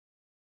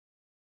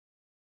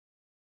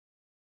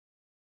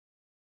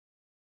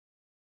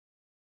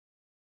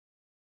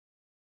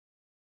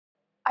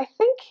I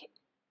think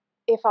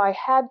if I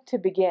had to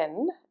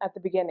begin at the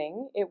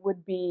beginning, it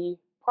would be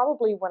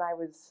probably when I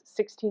was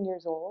 16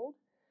 years old.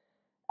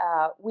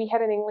 We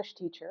had an English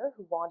teacher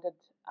who wanted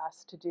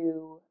us to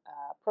do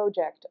a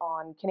project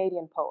on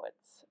Canadian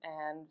poets.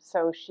 And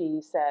so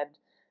she said,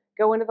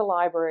 go into the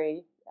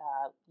library,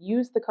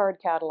 use the card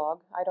catalog.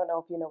 I don't know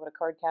if you know what a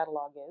card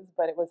catalog is,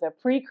 but it was a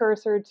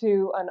precursor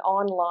to an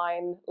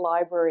online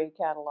library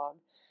catalog,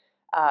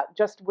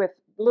 just with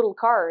little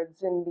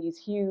cards in these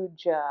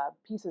huge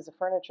pieces of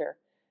furniture.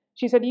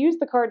 She said, use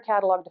the card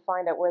catalog to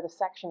find out where the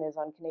section is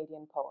on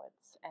Canadian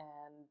poets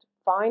and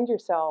find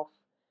yourself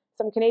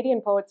some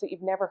Canadian poets that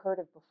you've never heard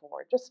of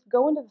before. Just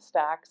go into the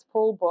stacks,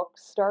 pull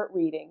books, start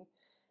reading,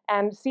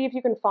 and see if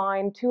you can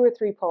find 2 or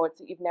 3 poets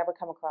that you've never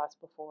come across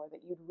before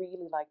that you'd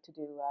really like to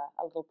do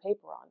a little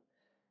paper on.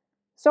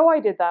 So I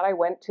did that. I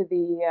went to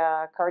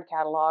the card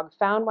catalog,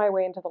 found my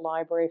way into the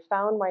library,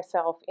 found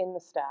myself in the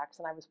stacks,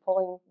 and I was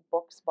pulling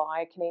books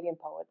by Canadian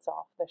poets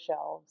off the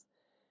shelves.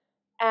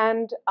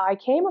 And I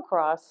came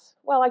across,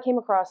 well, I came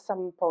across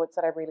some poets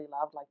that I really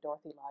loved, like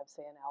Dorothy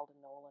Livesay and Alden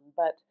Nolan,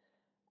 but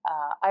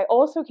I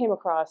also came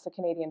across a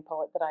Canadian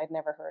poet that I had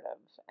never heard of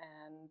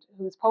and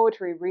whose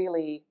poetry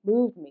really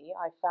moved me.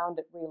 I found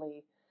it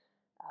really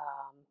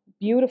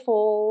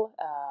beautiful,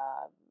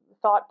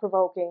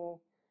 thought-provoking,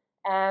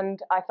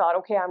 and I thought,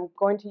 okay, I'm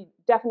going to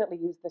definitely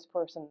use this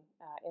person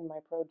in my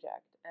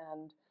project.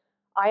 And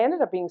I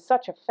ended up being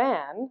such a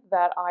fan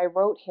that I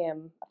wrote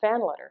him a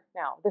fan letter.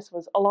 Now, this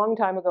was a long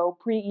time ago,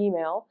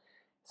 pre-email,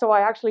 so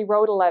I actually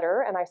wrote a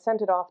letter and I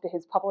sent it off to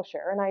his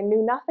publisher, and I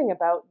knew nothing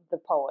about the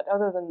poet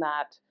other than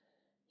that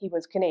he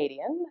was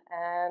Canadian,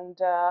 and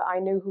I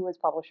knew who his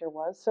publisher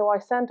was. So I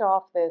sent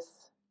off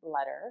this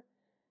letter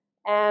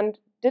and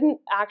didn't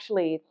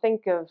actually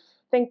think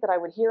that I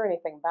would hear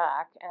anything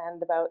back.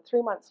 And about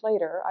 3 months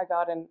later, I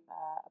got a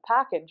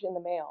package in the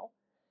mail,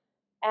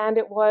 and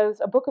it was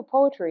a book of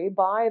poetry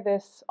by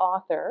this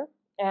author.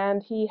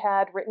 And he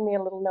had written me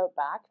a little note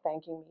back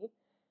thanking me,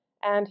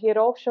 and he had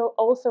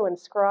also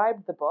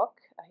inscribed the book.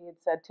 He had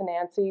said, to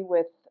Nancy,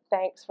 with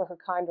thanks for her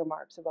kind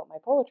remarks about my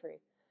poetry.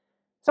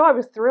 So I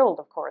was thrilled,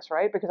 of course,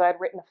 right? Because I had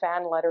written a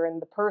fan letter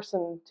and the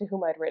person to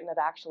whom I'd written had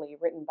actually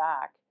written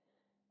back.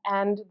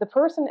 And the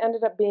person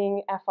ended up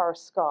being F.R.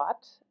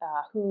 Scott,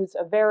 who's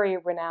a very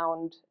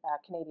renowned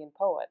Canadian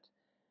poet.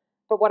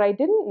 But what I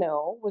didn't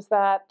know was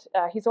that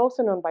he's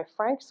also known by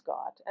Frank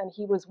Scott, and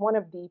he was one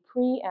of the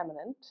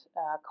preeminent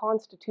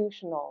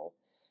constitutional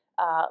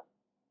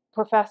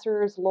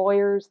professors,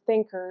 lawyers,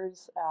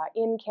 thinkers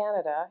in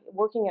Canada,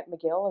 working at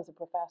McGill as a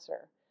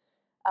professor.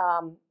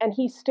 And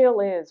he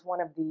still is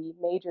one of the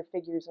major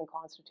figures in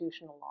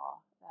constitutional law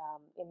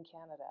in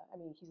Canada. I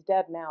mean, he's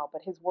dead now,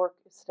 but his work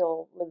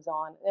still lives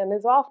on and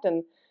is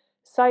often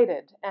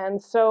cited. And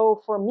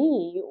so for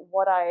me,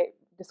 what I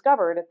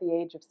discovered at the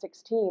age of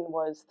 16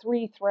 was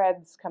 3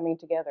 threads coming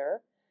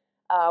together,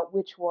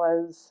 which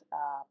was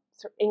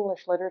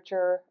English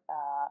literature,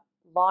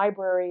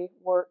 library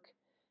work,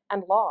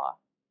 and law.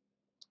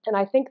 And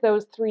I think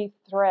those 3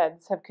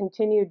 threads have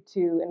continued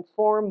to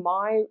inform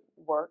my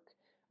work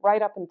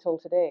right up until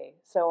today.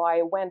 So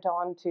I went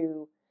on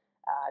to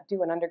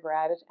do an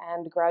undergrad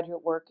and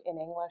graduate work in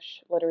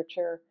English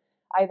literature.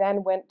 I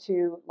then went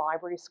to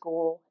library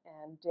school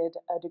and did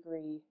a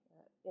degree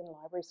in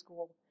library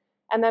school.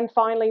 And then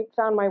finally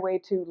found my way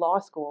to law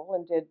school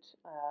and did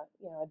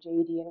a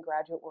JD and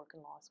graduate work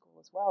in law school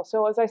as well.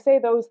 So as I say,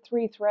 those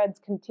 3 threads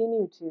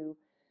continue to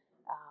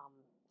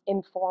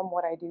inform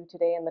what I do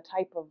today and the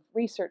type of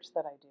research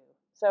that I do.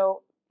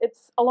 So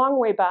it's a long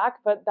way back,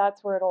 but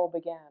that's where it all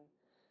began.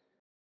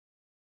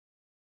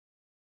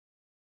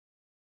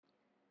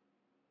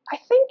 I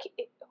think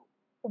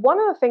one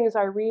of the things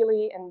I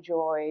really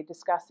enjoy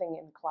discussing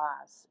in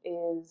class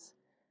is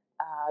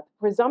the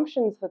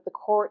presumptions that the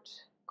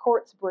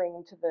courts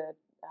bring to the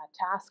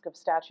task of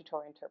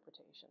statutory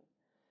interpretation.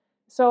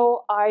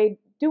 So I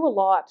do a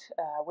lot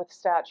with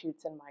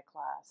statutes in my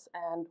class,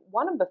 and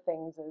one of the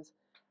things is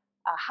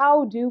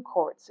how do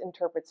courts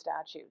interpret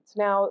statutes?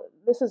 Now,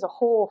 this is a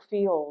whole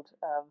field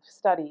of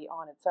study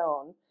on its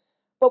own,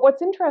 but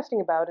what's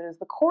interesting about it is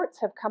the courts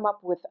have come up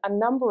with a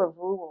number of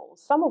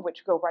rules, some of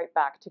which go right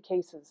back to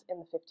cases in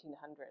the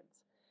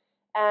 1500s.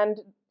 And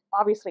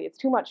obviously, it's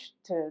too much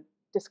to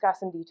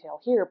discuss in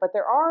detail here, but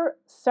there are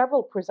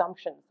several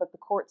presumptions that the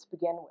courts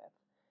begin with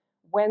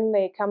when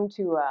they come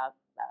to a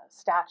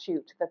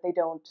statute that they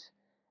don't,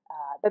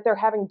 that they're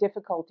having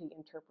difficulty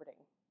interpreting.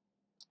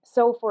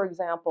 So, for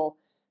example,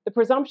 the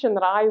presumption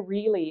that I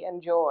really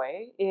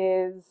enjoy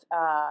is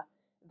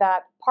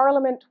that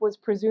Parliament was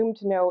presumed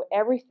to know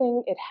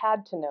everything it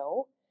had to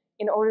know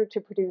in order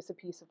to produce a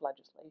piece of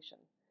legislation.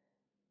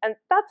 And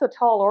that's a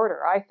tall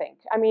order, I think.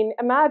 I mean,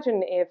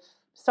 imagine if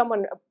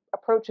someone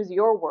approaches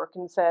your work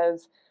and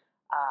says,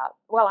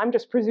 well, I'm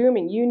just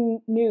presuming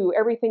you knew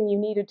everything you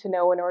needed to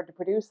know in order to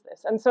produce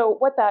this. And so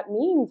what that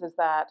means is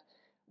that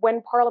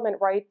when Parliament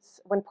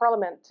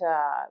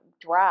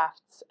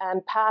drafts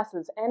and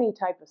passes any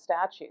type of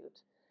statute,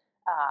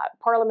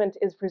 Parliament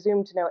is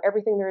presumed to know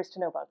everything there is to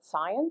know about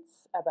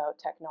science, about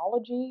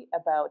technology,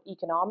 about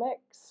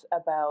economics,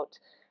 about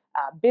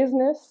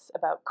business,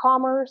 about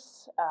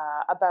commerce,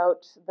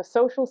 about the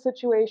social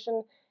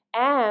situation,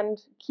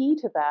 and key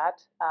to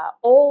that,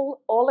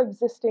 all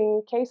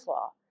existing case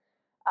law.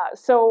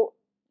 So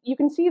you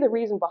can see the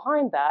reason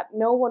behind that.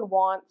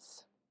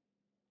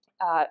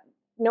 Uh,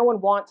 no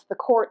one wants the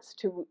courts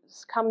to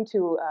come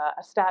to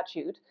a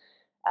statute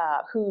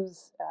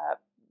whose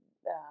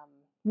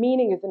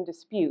meaning is in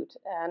dispute,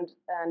 and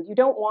you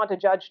don't want a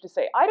judge to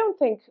say, I don't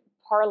think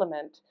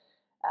Parliament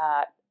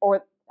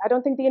or I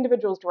don't think the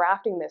individuals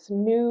drafting this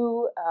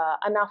knew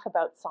enough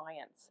about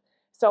science.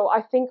 So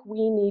I think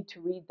we need to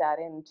read that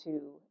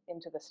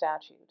into the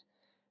statute.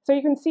 So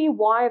you can see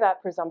why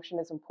that presumption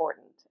is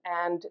important,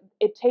 and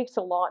it takes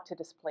a lot to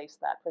displace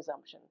that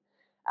presumption.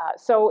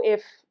 So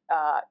if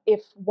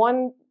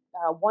one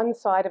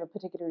side of a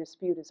particular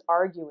dispute is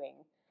arguing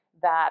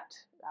that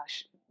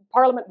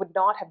Parliament would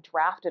not have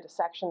drafted a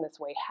section this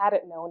way had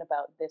it known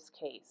about this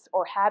case,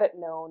 or had it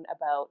known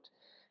about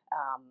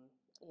um,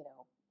 you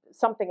know,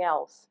 something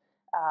else,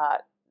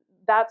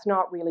 that's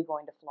not really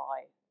going to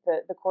fly.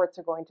 The courts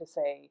are going to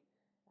say,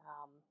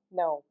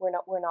 no, we're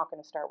not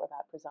going to start with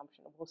that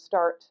presumption. We'll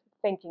start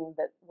thinking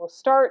that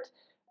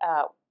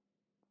uh,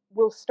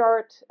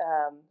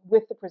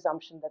 with the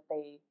presumption that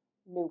they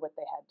knew what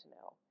they had to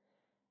know.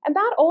 And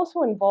that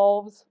also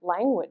involves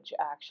language,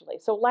 actually.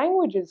 So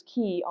language is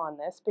key on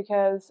this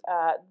because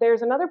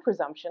there's another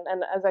presumption,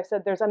 and as I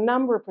said, there's a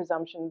number of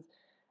presumptions,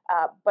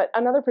 but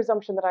another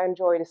presumption that I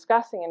enjoy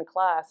discussing in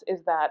class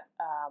is that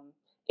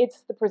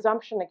it's the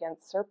presumption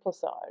against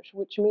surplusage,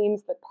 which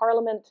means that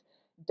Parliament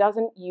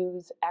doesn't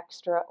use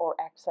extra or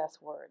excess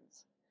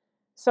words.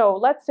 So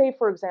let's say,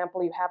 for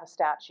example, you have a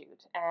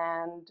statute,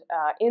 and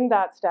in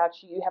that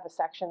statute you have a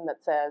section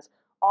that says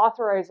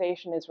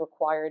authorization is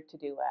required to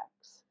do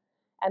X.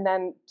 And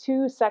then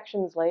 2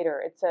 sections later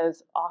it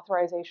says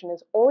authorization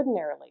is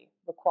ordinarily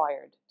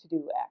required to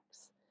do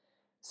X.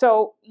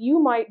 So you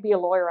might be a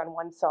lawyer on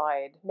one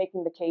side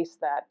making the case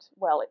that,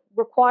 well,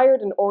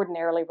 required and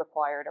ordinarily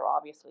required are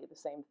obviously the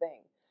same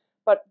thing.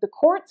 But the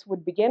courts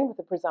would begin with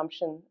a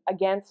presumption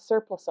against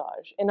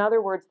surplusage. In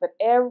other words, that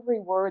every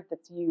word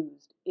that's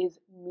used is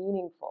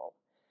meaningful.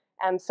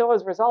 And so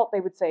as a result, they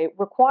would say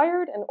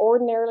required and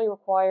ordinarily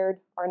required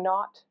are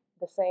not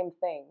the same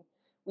thing.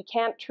 We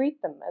can't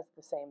treat them as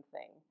the same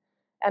thing.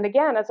 And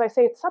again, as I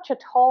say, it's such a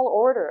tall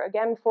order.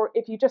 Again, for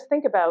if you just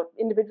think about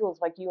individuals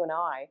like you and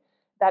I,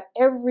 that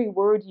every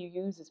word you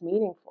use is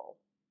meaningful.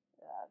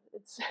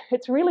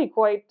 It's really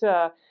quite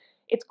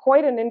it's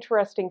quite an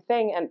interesting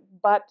thing.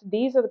 But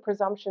these are the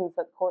presumptions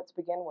that courts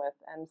begin with,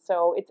 and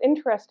so it's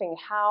interesting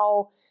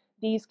how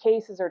these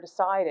cases are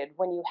decided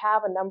when you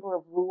have a number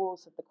of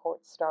rules that the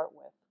courts start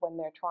with when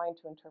they're trying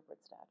to interpret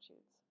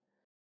statutes.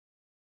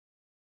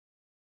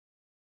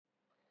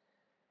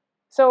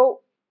 So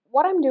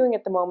what I'm doing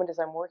at the moment is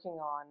I'm working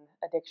on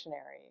a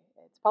dictionary.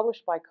 It's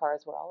published by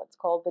Carswell. It's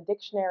called The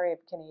Dictionary of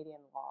Canadian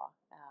Law.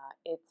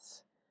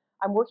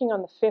 I'm working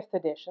on the 5th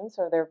edition,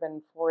 so there have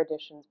been 4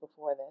 editions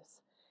before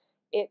this.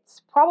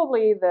 It's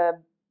probably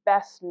the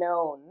best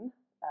known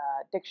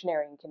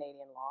dictionary in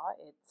Canadian law.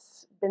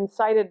 It's been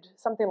cited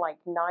something like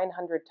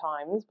 900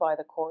 times by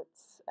the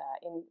courts,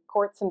 in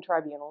courts and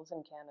tribunals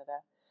in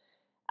Canada.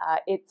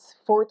 It's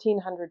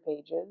 1,400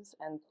 pages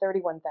and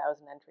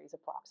 31,000 entries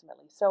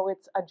approximately. So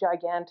it's a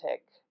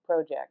gigantic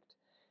project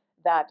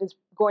that is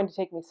going to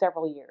take me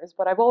several years,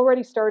 but I've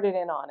already started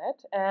in on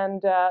it.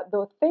 And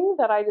the thing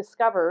that I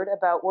discovered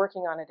about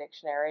working on a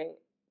dictionary,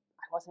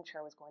 I wasn't sure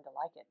I was going to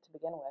like it to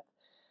begin with,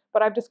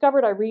 but I've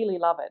discovered I really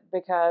love it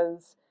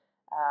because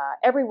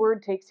every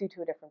word takes you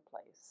to a different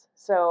place.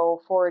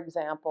 So for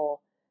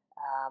example,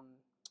 um,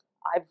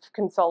 I've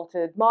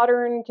consulted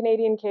modern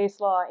Canadian case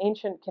law,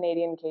 ancient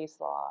Canadian case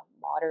law,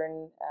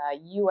 modern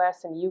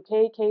US and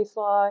UK case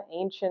law,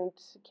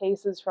 ancient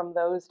cases from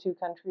those 2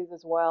 countries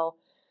as well.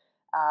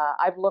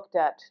 I've looked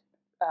at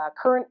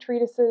current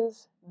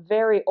treatises,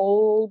 very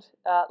old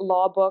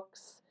law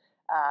books,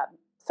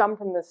 some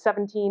from the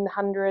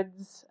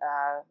 1700s.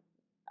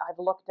 I've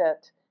looked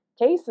at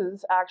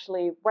cases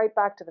actually right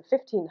back to the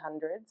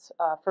 1500s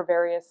for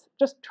various,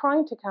 just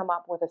trying to come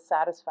up with a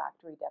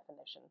satisfactory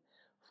definition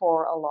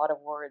for a lot of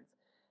words.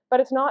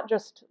 But it's not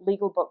just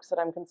legal books that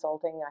I'm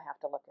consulting. I have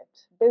to look at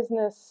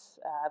business.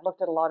 I've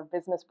looked at a lot of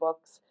business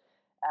books,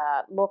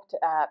 looked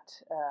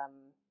at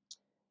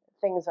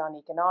things on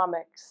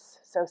economics,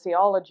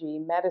 sociology,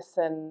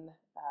 medicine,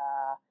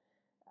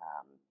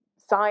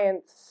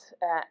 science,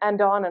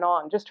 and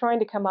on, just trying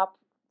to come up,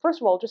 first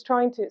of all, just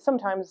trying to,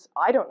 sometimes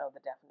I don't know the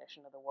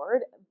definition of the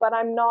word, but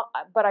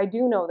I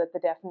do know that the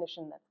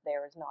definition that's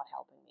there is not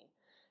helping me.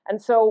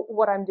 And so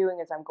what I'm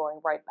doing is I'm going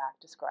right back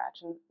to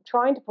scratch and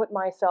trying to put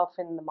myself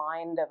in the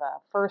mind of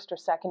a 1st or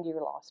 2nd year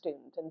law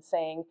student and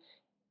saying,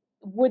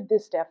 would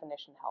this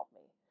definition help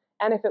me?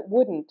 And if it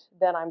wouldn't,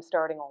 then I'm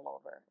starting all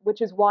over,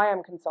 which is why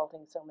I'm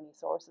consulting so many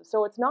sources.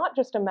 So it's not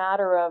just a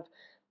matter of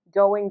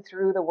going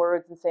through the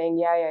words and saying,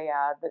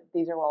 yeah,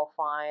 these are all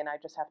fine. I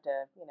just have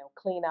to,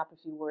 clean up a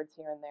few words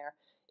here and there.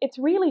 It's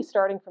really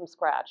starting from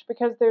scratch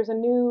because there's a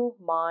new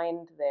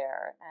mind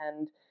there.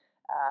 And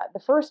the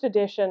first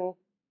edition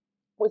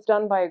was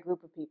done by a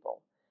group of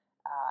people.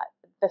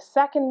 The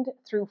second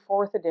through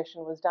fourth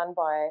edition was done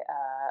by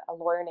a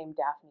lawyer named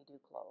Daphne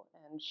Duclos,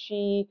 and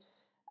she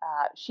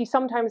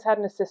sometimes had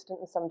an assistant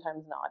and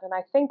sometimes not. And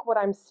I think what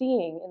I'm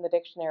seeing in the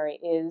dictionary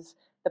is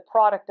the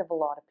product of a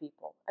lot of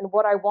people. And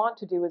what I want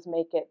to do is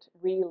make it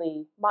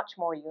really much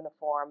more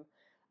uniform,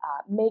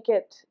 make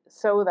it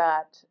so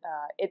that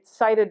it's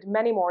cited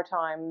many more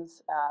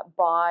times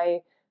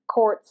by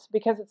courts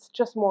because it's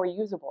just more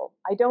usable.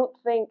 I don't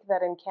think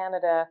that in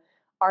Canada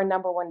our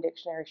 #1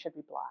 dictionary should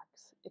be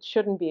Black's. It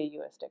shouldn't be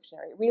a US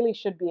dictionary. It really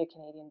should be a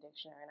Canadian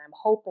dictionary, and I'm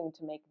hoping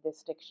to make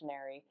this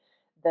dictionary,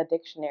 the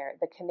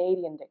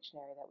Canadian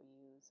dictionary that we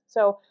use.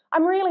 So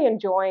I'm really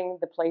enjoying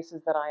the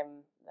places that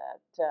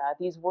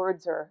these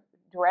words are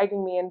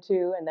dragging me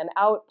into and then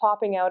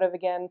popping out of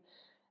again.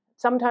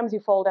 Sometimes you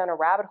fall down a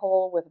rabbit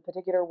hole with a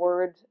particular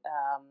word.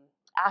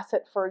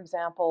 Asset, for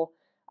example.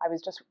 I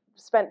was just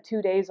spent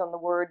 2 days on the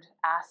word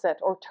asset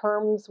or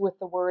terms with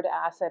the word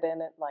asset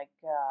in it, like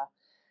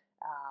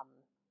um,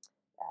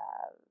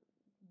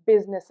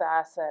 business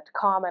asset,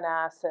 common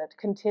asset,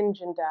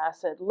 contingent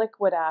asset,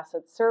 liquid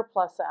asset,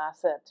 surplus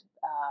asset,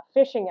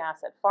 fishing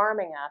asset,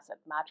 farming asset,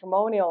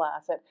 matrimonial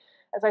asset.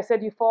 As I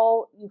said, you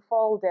fall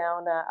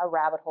down a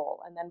rabbit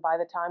hole, and then by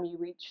the time you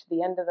reach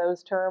the end of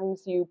those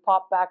terms, you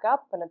pop back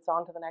up, and it's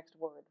on to the next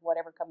word,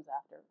 whatever comes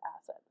after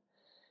asset.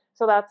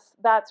 So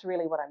that's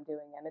really what I'm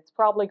doing, and it's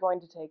probably going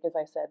to take, as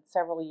I said,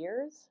 several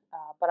years,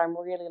 but I'm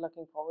really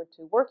looking forward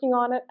to working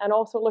on it, and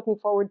also looking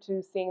forward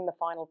to seeing the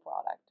final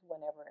product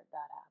whenever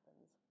that happens.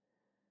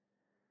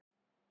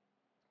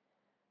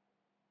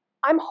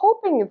 I'm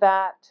hoping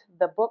that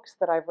the books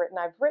that I've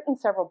written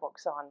several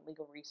books on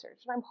legal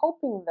research, and I'm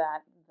hoping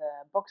that the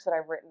books that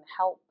I've written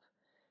help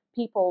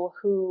people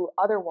who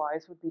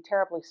otherwise would be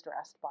terribly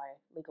stressed by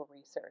legal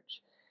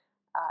research.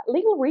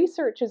 Legal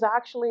research is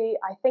actually,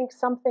 I think,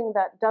 something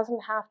that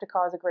doesn't have to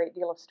cause a great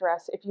deal of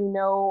stress if you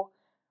know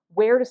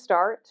where to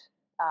start,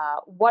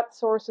 what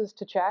sources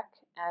to check,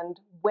 and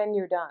when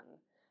you're done.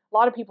 A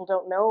lot of people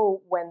don't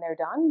know when they're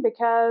done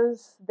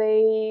because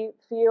they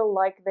feel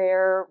like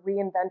they're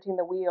reinventing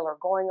the wheel or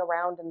going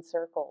around in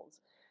circles.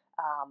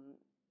 Um,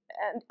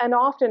 and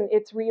often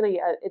it's really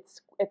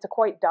it's a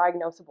quite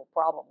diagnosable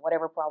problem,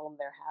 whatever problem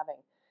they're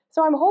having.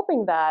 So I'm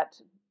hoping that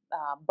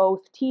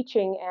both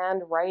teaching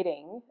and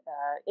writing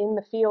in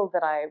the field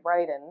that I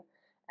write in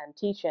and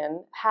teach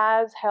in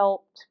has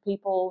helped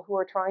people who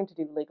are trying to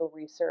do legal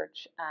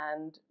research,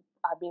 and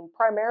I mean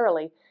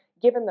primarily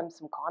given them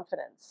some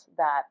confidence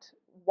that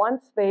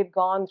once they've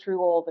gone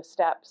through all the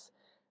steps,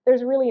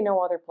 there's really no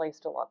other place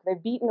to look.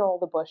 They've beaten all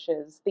the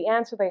bushes. The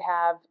answer they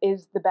have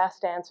is the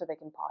best answer they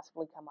can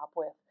possibly come up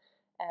with.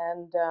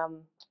 And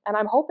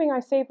I'm hoping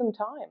I save them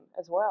time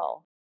as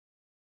well.